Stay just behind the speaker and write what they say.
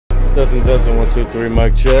Testing, 1, 2, 3,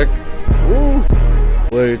 mic check. Woo!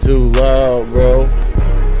 Way too loud, bro.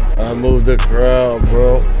 I moved the crowd,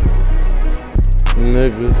 bro.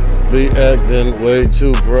 Niggas be acting way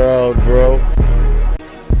too proud, bro.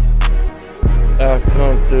 I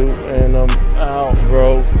come through and I'm out,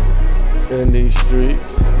 bro. In these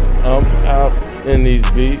streets, I'm out in these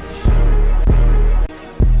beats.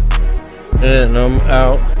 And I'm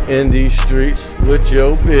out in these streets with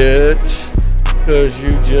your bitch. Cause you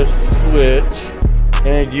just switch.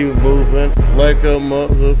 And you moving like a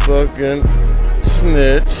motherfucking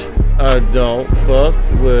snitch. I don't fuck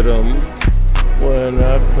with them. When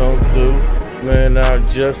I come through, man, I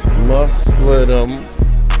just must split them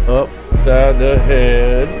upside the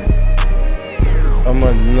head.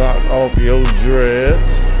 I'ma knock off your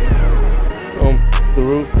dreads. Come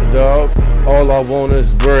through, dog. All I want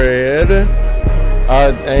is bread. I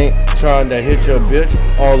ain't trying to hit your bitch.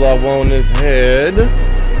 All I want is head.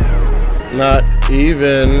 Not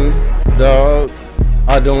even, dog.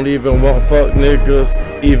 I don't even want fuck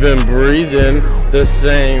niggas even breathing the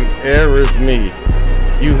same air as me.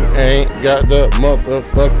 You ain't got the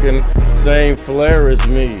motherfucking same flair as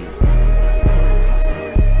me.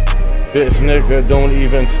 Bitch nigga, don't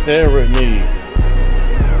even stare at me.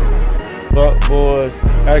 Fuck boys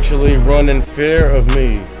actually running fear of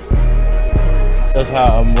me. That's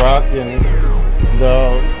how I'm rocking,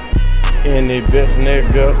 dog. Any bitch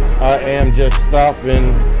nigga, I am just stopping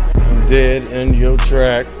dead in your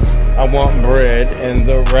tracks. I want bread in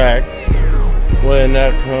the racks. When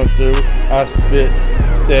I come through, I spit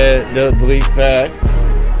steadily facts.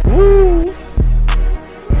 Woo!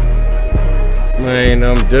 Man,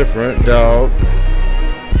 I'm different, dog.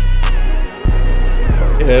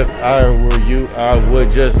 If I were you, I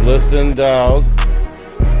would just listen, dog.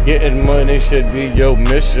 Getting money should be your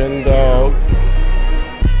mission, dog.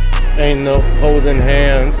 Ain't no holding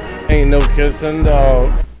hands, ain't no kissing, dog.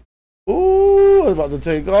 Ooh, I was about to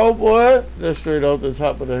take off, boy. That's straight off the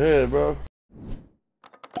top of the head, bro.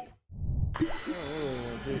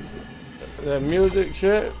 That music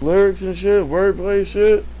shit, lyrics and shit, wordplay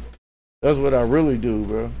shit. That's what I really do,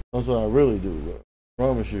 bro. That's what I really do, bro.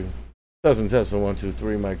 Promise you. Testing, 1, 2,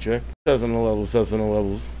 3, mic check. Testing the levels, testing the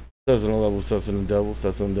levels. Testing the levels, testing the devils,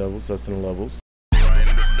 testing the devils, testing the levels.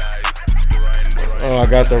 Oh, I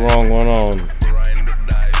got the wrong one on.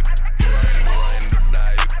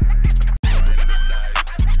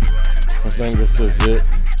 I think this is it.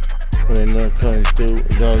 When I come through,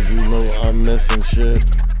 dog, you know I'm missing shit.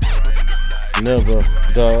 Never,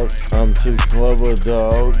 dog, I'm too clever,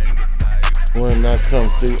 dog. When I come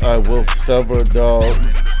through, I will sever, dog,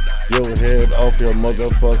 your head off your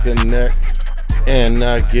motherfucking neck. And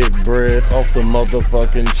I get bread off the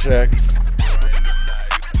motherfucking checks.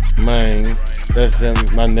 Man, that's in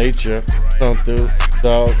my nature. Come through,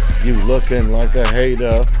 dog, you looking like a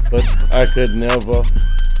hater, but I could never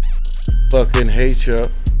fucking hate ya.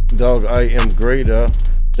 Dog, I am greater.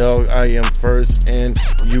 Dog, I am first and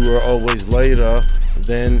you were always later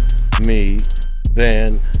than me,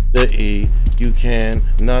 than the E. You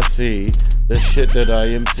cannot see the shit that I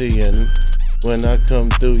am seeing. When I come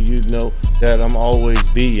through, you know that I'm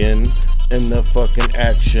always being in the fucking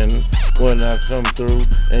action. When I come through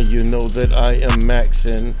and you know that I am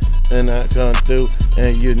maxing. And I come through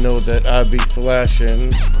and you know that I be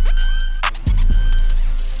flashing.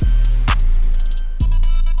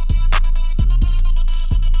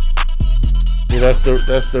 Yeah, that's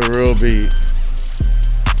the real beat.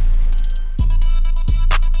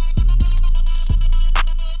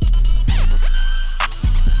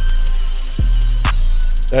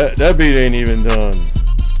 That beat ain't even done.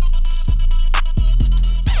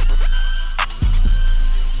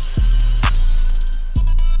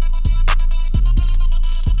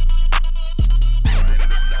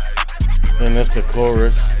 And that's the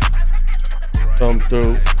chorus. Come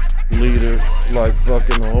through, leader like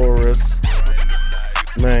fucking Horus.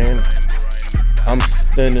 Man, I'm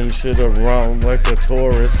spinning shit around like a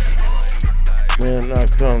Taurus. When I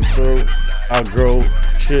come through, I grow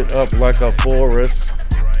shit up like a forest.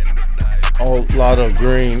 A lot of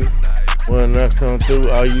green. When I come through,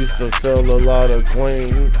 I used to sell a lot of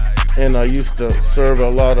clean. And I used to serve a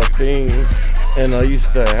lot of fiends. And I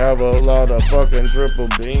used to have a lot of fucking triple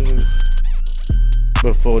beans.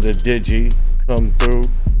 Before the digi come through,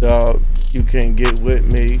 dog, you can't get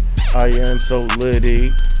with me. I am so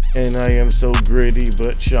litty, and I am so gritty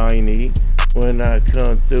but shiny. When I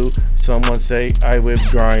come through, someone say I whip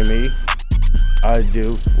grimy. I do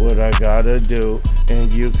what I gotta do,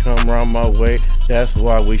 and you come round my way, that's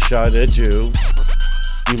why we shot at you.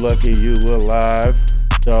 You lucky you alive,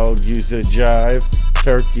 dog, use a jive,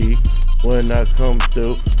 turkey, when I come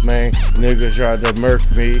through. Man, niggas tried to murk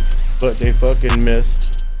me, but they fucking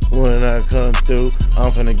missed. When I come through, I'm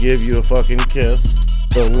finna give you a fucking kiss.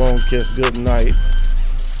 The long kiss, good night.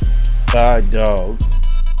 Bye, dog.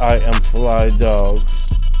 I am fly, dog.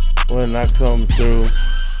 When I come through,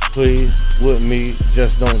 please with me,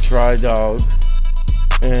 just don't try, dog.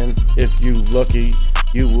 And if you lucky,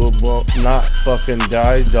 you will not fucking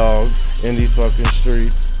die, dog, in these fucking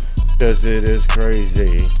streets. Cause it is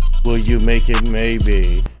crazy. Will you make it?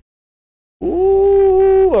 Maybe.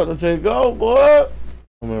 Ooh, about to take off, boy.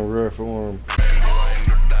 I'm in rare form.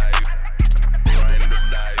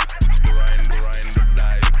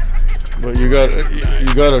 But you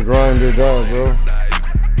gotta grind or die, bro.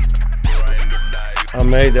 I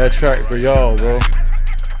made that track for y'all, bro.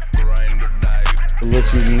 To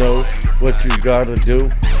let you know what you gotta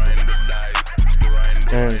do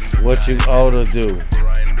and what you ought to do.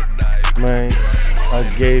 Man, I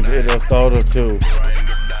gave it a thought or two,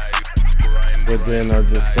 but then I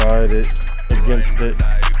decided against it.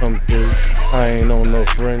 Come through, I ain't on no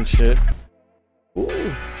friendship.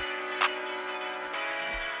 Ooh.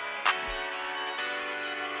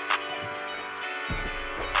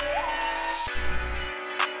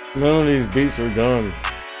 None of these beats are done.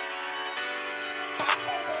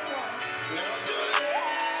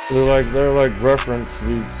 They're like reference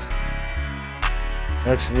beats.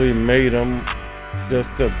 Actually made them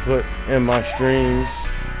just to put in my streams.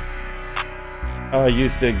 I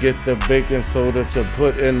used to get the baking soda to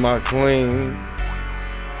put in my clean,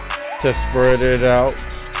 to spread it out.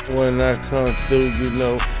 When I come through, you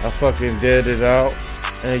know, I fucking dead it out.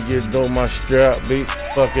 And you know my strap beat,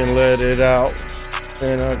 fucking let it out.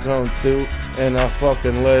 And I come through and I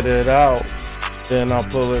fucking let it out. Then I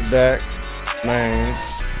pull it back, man.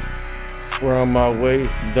 We're on my way,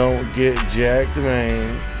 don't get jacked,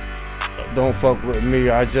 man. Don't fuck with me,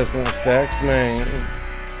 I just want stacks, man.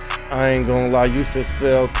 I ain't gonna lie, used to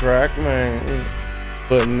sell crack, man,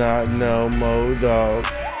 but not no more, dog.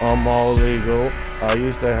 I'm all legal, I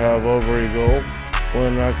used to have a regal.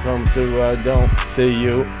 When I come through, I don't see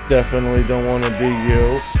you, definitely don't wanna be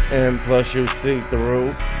you. And plus you see through,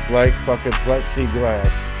 like fucking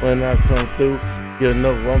plexiglass. When I come through, you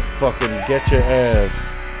know I'm fucking get your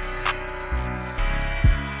ass.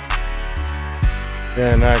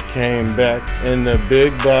 Then I came back in the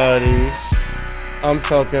big body. I'm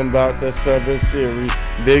talking about the 7 Series,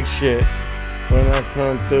 big shit. When I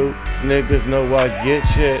come through, niggas know I get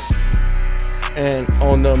shit. And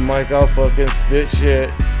on the mic, I'll fucking spit shit.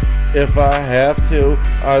 If I have to,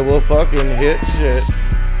 I will fucking hit shit.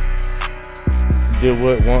 Do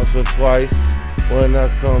it once or twice. When I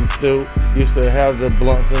come through, used to have the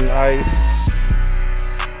blunts and ice.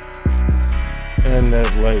 And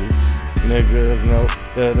that lace. Niggas know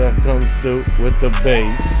that I come through with the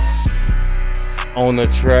bass. On the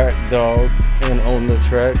track, dog, and on the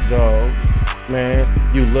track, dog. Man,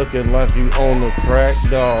 you looking like you on the crack,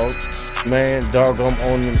 dog. Man, dog, I'm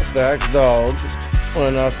on them stacks, dog.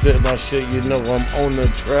 When I spit my shit, you know I'm on the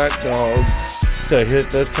track, dog. To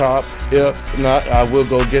hit the top, if not, I will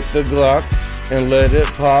go get the Glock and let it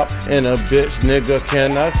pop. And a bitch nigga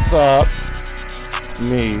cannot stop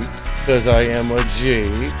me, cause I am a G.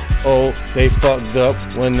 Oh, they fucked up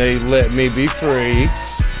when they let me be free.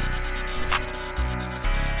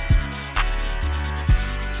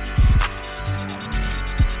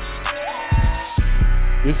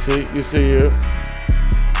 You see it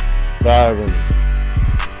vibing.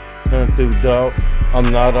 Come through, dog.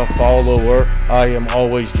 I'm not a follower, I am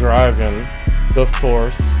always driving the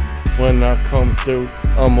force. When I come through,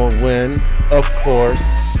 I'ma win, of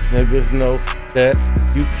course. Niggas know that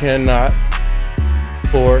you cannot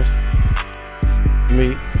force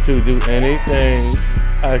me to do anything.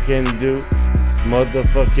 I can do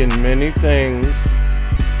motherfucking many things.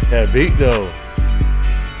 That beat though.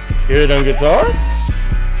 Hear it on guitar?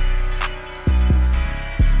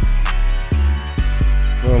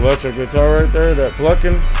 An electric guitar right there, that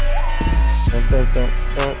plucking.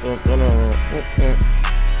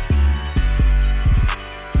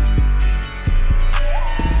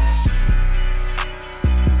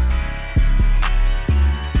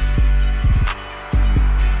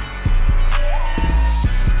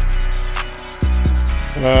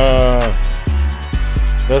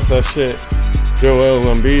 That's that shit Joel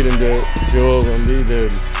Embiid did. Joel Embiid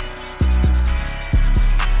did.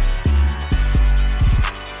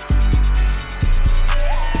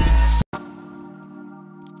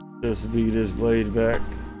 This beat is laid back,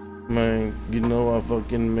 man. You know I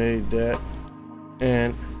fucking made that.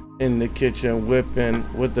 And in the kitchen whipping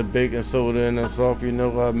with the baking soda and the sauce, you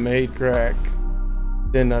know I made crack.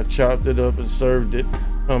 Then I chopped it up and served it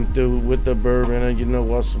Come through with the bourbon, and you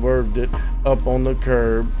know I swerved it up on the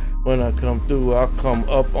curb. When I come through, I come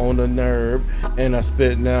up on the nerve, and I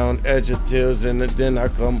spit down adjectives, and then I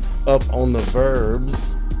come up on the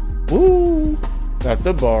verbs. Woo! Got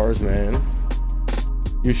the bars, man.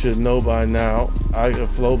 You should know by now. I can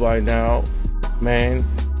flow by now, man.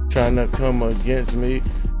 Trying to come against me.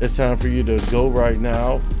 It's time for you to go right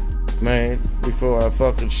now, man. Before I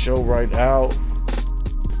fucking show right out.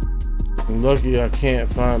 I'm lucky I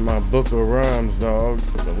can't find my book of rhymes, dog.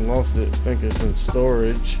 I lost it, think it's in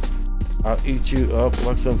storage. I'll eat you up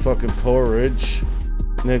like some fucking porridge.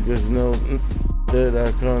 Niggas know that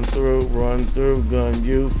I come through, run through, gun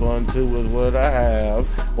you. Fun too is what I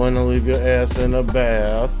have. Wanna leave your ass in a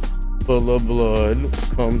bath full of blood.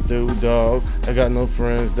 Come through, dog. I got no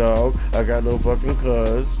friends, dog. I got no fucking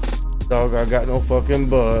cuz. Dog, I got no fucking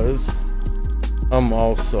buzz. I'm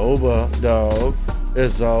all sober, dog.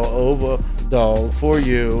 It's all over, dog, for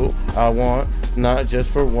you. I want not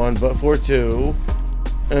just for one, but for two,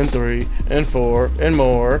 and three, and four, and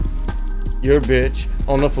more. Your bitch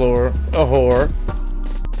on the floor, a whore.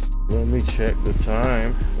 Let me check the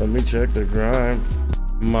time. Let me check the grime.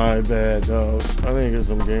 My bad, dog. I think it's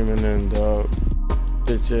some gaming in, dog.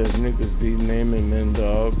 Bitch ass niggas be naming men,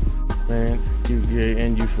 dog. Man, you gay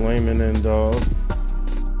and you flaming in, dog.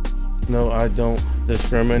 No, I don't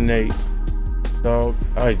discriminate. Dog,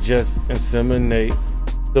 I just inseminate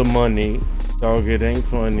the money. Dog, it ain't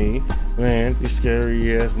funny. Man, these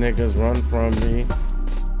scary ass niggas run from me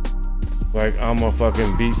like I'm a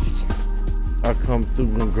fucking beast. I come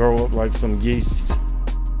through and grow up like some yeast.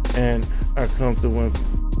 And I come through and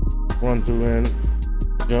run through and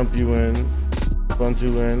jump you in, run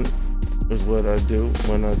to in is what I do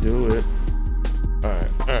when I do it.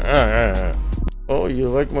 Alright. Oh, you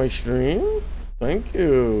like my stream? Thank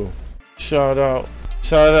you. Shout out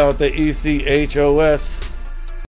to ECHOS.